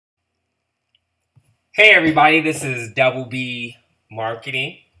Hey everybody, this is Dubl B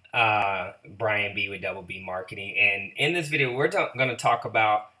Marketing, Brian B with Dubl B Marketing, and in this video we're going to talk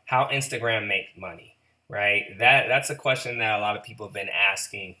about how Instagram makes money. Right? That's a question that a lot of people have been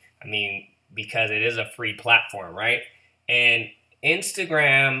asking. I mean, because it is a free platform, right? And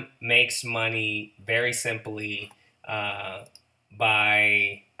Instagram makes money very simply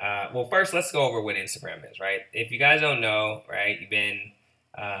by well, first let's go over what Instagram is, right? If you guys don't know, right, you've been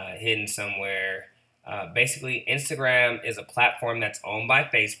hidden somewhere. Basically, Instagram is a platform that's owned by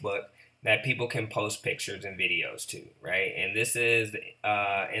Facebook that people can post pictures and videos to, right? And this is the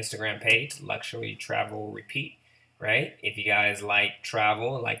Instagram page, Luxury Travel Repeat, right? If you guys like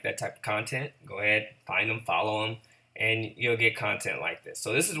travel, like that type of content, go ahead, find them, follow them, and you'll get content like this.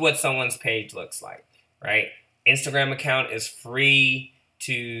 So this is what someone's page looks like, right? Instagram account is free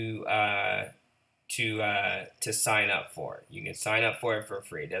to sign up for. You can sign up for it for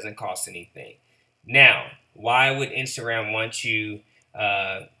free. It doesn't cost anything. Now, why would Instagram want you,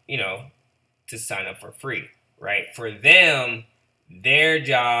 to sign up for free, right? For them, their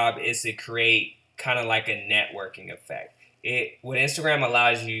job is to create kind of like a networking effect. What Instagram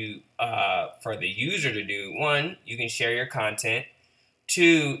allows you for the user to do, one, you can share your content.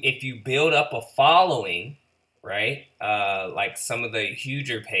 Two, if you build up a following, right? Like some of the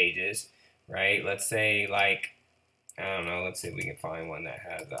huger pages, right? Let's say like I don't know. Let's see if we can find one that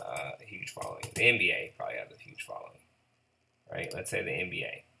has a huge following. The NBA probably has a huge following, right? Let's say the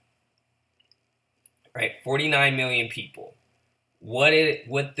NBA, right? 49 million people. What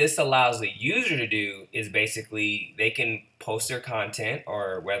this allows the user to do is basically they can post their content,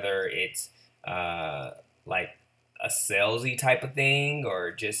 or whether it's like a salesy type of thing or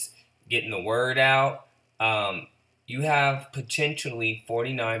just getting the word out. You have potentially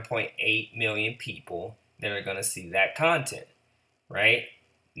 49.8 million people that are going to see that content, right?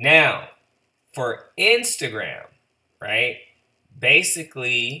 Now, for Instagram, right?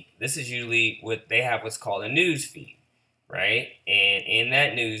 Basically, this is usually what they have what's called a news feed, right? And in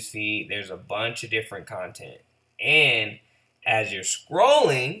that news feed, there's a bunch of different content. And as you're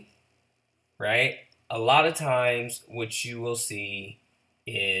scrolling, right, a lot of times what you will see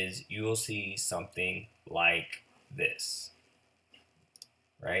is you will see something like this,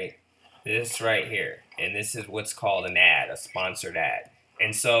 right? This right here. And this is what's called an ad, a sponsored ad.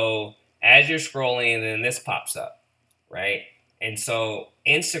 And so as you're scrolling, and then this pops up, right? And so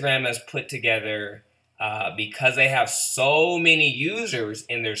Instagram has put together, because they have so many users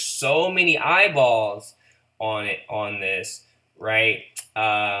and there's so many eyeballs on this, right?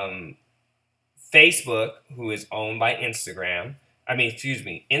 Facebook, who is owned by Instagram,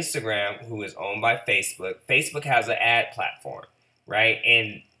 Instagram, who is owned by Facebook. Facebook has an ad platform, right?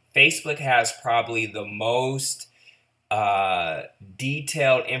 And Facebook has probably the most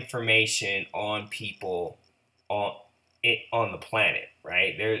detailed information on people on the planet,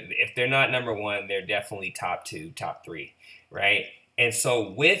 right? If they're not number one, they're definitely top two, top three, right? And so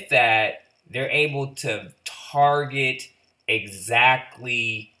with that, they're able to target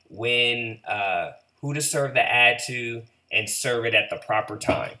exactly when who to serve the ad to and serve it at the proper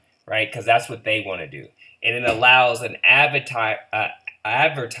time, right? Because that's what they want to do, and it allows an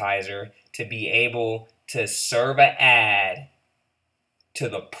advertiser to be able to serve an ad to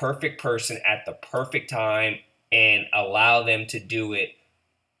the perfect person at the perfect time and allow them to do it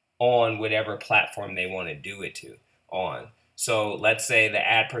on whatever platform they want to do it to on. So let's say the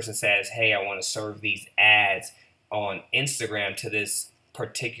ad person says, hey, I want to serve these ads on Instagram to this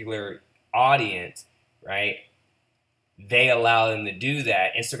particular audience, right? They allow them to do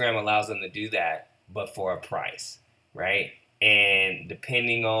that. Instagram allows them to do that, but for a price, right? And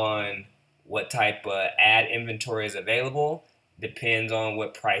depending on what type of ad inventory is available, depends on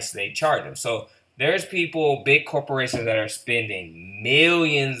what price they charge them. So there's people, big corporations that are spending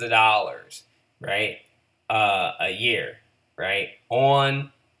millions of dollars, right, a year, right,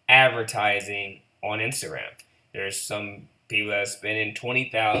 on advertising on Instagram. There's some people that are spending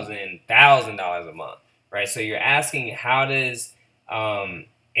 $20,000 a month, right? So you're asking, how does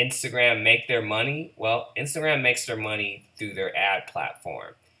Instagram make their money? Well, Instagram makes their money through their ad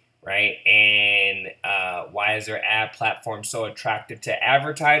platform, right? And why is their ad platform so attractive to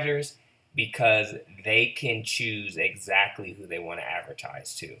advertisers? Because they can choose exactly who they want to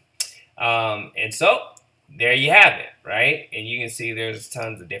advertise to. And so there you have it, right? And you can see there's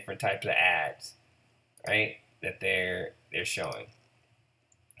tons of different types of ads, right, that they're showing,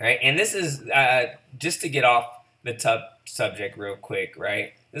 right? And this is just to get off the subject real quick,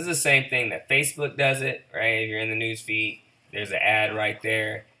 right? This is the same thing that Facebook does it, right? If you're in the news feed, there's an ad right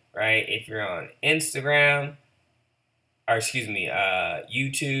there, right? If you're on Instagram, or excuse me,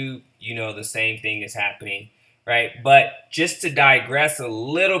 YouTube, you know, the same thing is happening, right? But just to digress a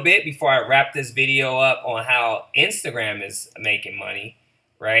little bit before I wrap this video up on how Instagram is making money,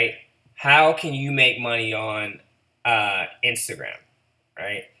 right? How can you make money on Instagram,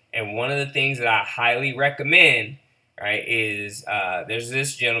 right? And one of the things that I highly recommend, right, is there's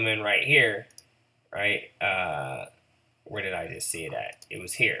this gentleman right here, right? Where did I just see it at? It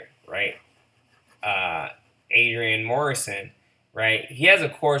was here, right? Adrian Morrison, right? He has a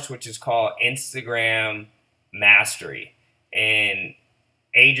course which is called Instagram Mastery. And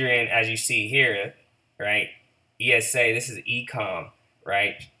Adrian, as you see here, right? ESA, this is e-com,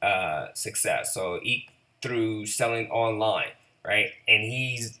 right? Success. So through selling online, right? And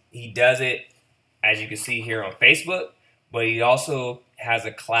he does it, as you can see here, on Facebook, but he also has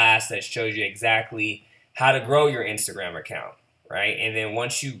a class that shows you exactly how to grow your Instagram account, right? And then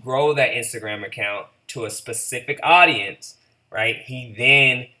once you grow that Instagram account to a specific audience, right, he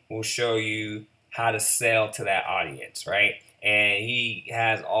then will show you how to sell to that audience, right? And he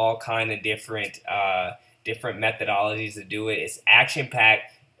has all kind of different methodologies to do it. It's action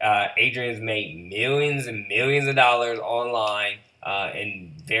packed. Adrian's made millions and millions of dollars online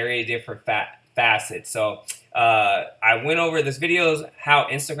in very different facets. So I went over this video is how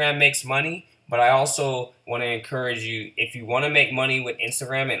Instagram makes money. But I also want to encourage you, if you want to make money with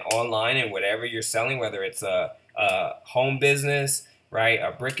Instagram and online and whatever you're selling, whether it's a home business, right,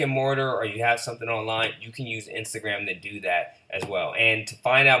 a brick and mortar, or you have something online, you can use Instagram to do that as well. And to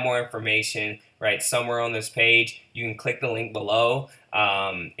find out more information, right, somewhere on this page, you can click the link below,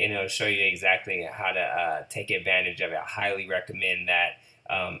 and it'll show you exactly how to take advantage of it. I highly recommend that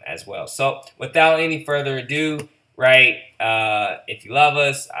as well. So without any further ado, right, if you love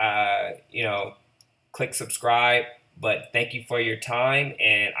us, you know, click subscribe. But thank you for your time,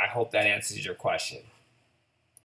 and I hope that answers your question.